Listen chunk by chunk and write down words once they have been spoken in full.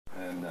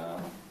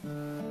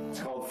and it's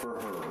called For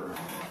Her.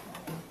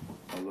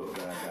 I look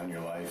back on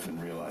your life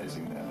and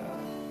realizing that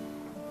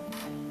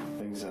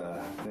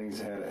things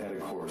had a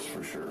course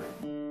for sure.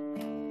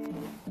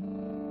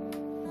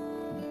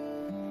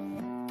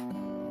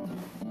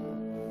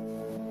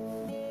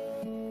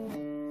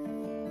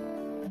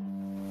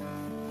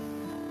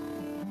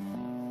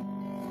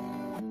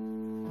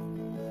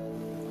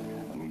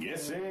 I'm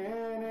guessing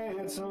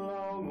it's a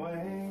long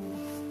way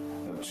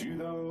up to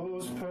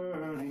those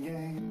pearly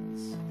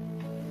gates,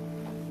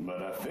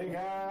 but I think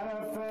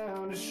I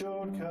found a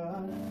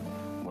shortcut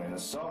when I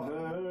saw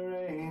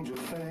her angel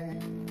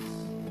face.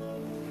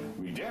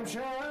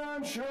 Redemption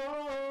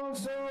shone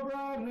so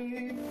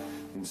brightly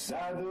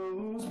inside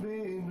those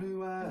big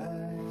blue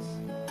eyes.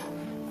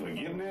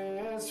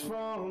 Forgiveness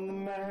from the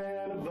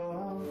man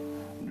above,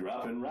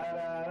 dropping right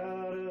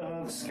out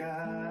of the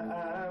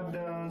sky. I've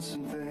done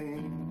some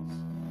things.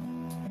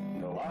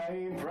 No, I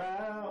ain't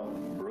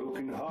proud.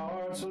 Broken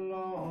hearts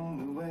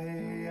along the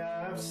way.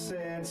 I've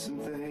said some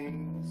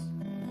things,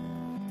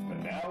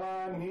 but now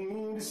I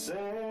need to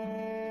say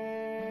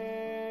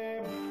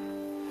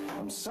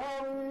I'm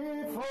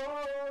sorry for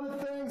the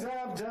things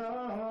I've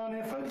done.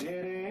 If I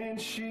didn't,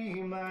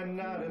 she might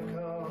not have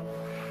come.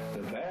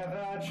 The path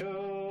I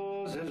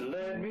chose has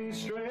led me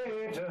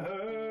straight to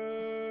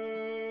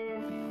her.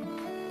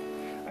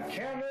 I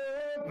can't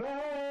look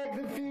back,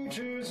 the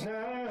future's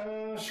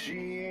now.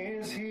 She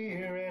is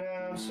here and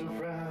I'm so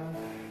proud.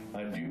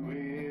 I'd do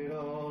it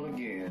all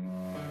again,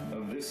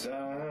 of this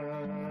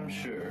I'm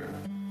sure.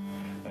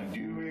 I'd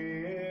do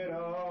it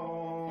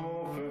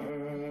all for her.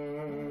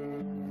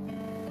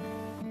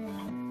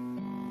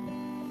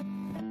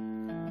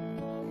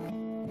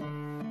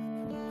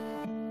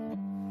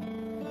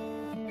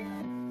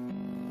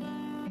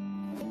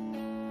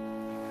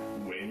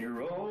 When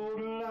you're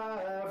older,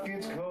 life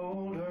gets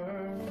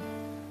colder.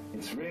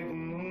 It's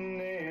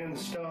written in the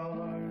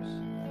stars.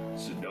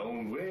 So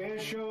don't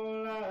wish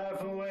your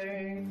life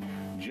away.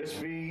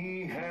 Just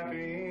be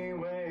happy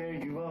where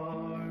you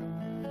are.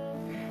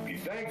 Be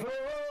thankful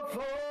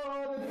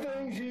for the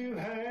things you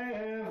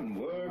have and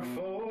work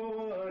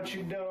for what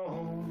you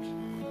don't.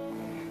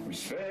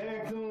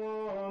 Respect the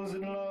ones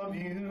that love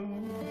you,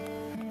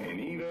 and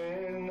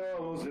even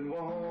those that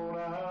won't.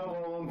 I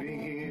won't be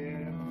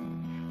here.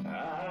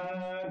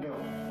 I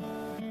know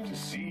to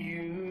see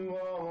you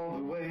all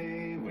the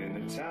way when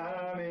the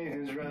time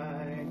is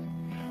right.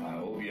 I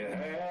hope you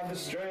have the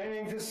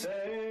strength to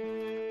say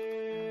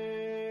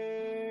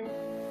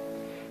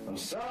I'm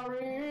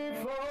sorry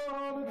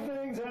for the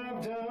things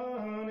I've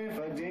done. If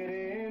I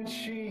didn't,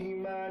 she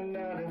might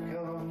not have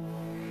come.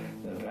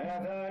 The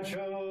path I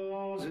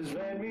chose has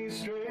led me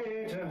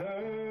straight to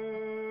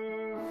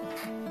her.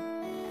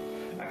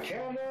 I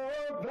can't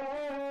look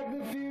back,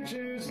 the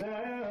future's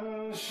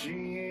now.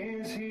 She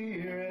is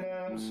here and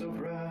I'm so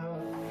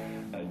proud.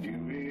 I'd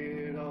do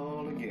it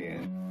all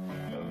again,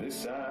 of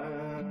this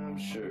I'm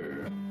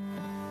sure.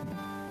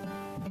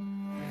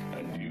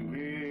 I'd do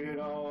it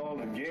all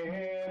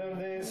again, of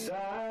this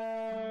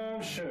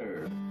I'm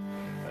sure.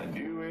 I'd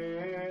do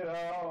it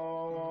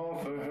all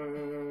for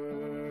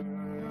her.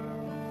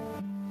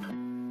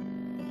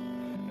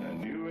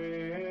 I'd do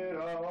it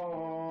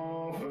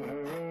all for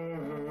her.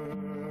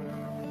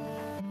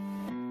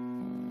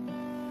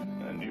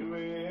 I'd do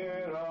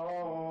it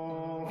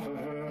all for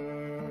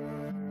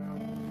her.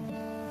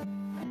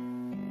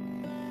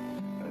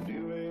 I'd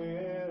do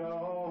it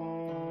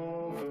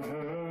all for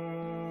her.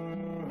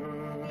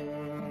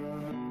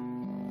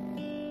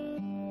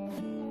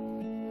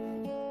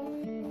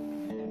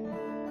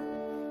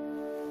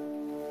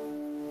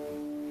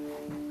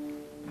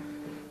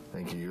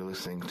 Thank you. You're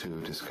listening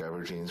to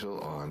Discover Janesville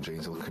on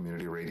Janesville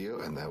Community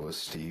Radio, and that was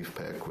Steve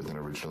Peck with an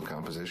original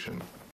composition.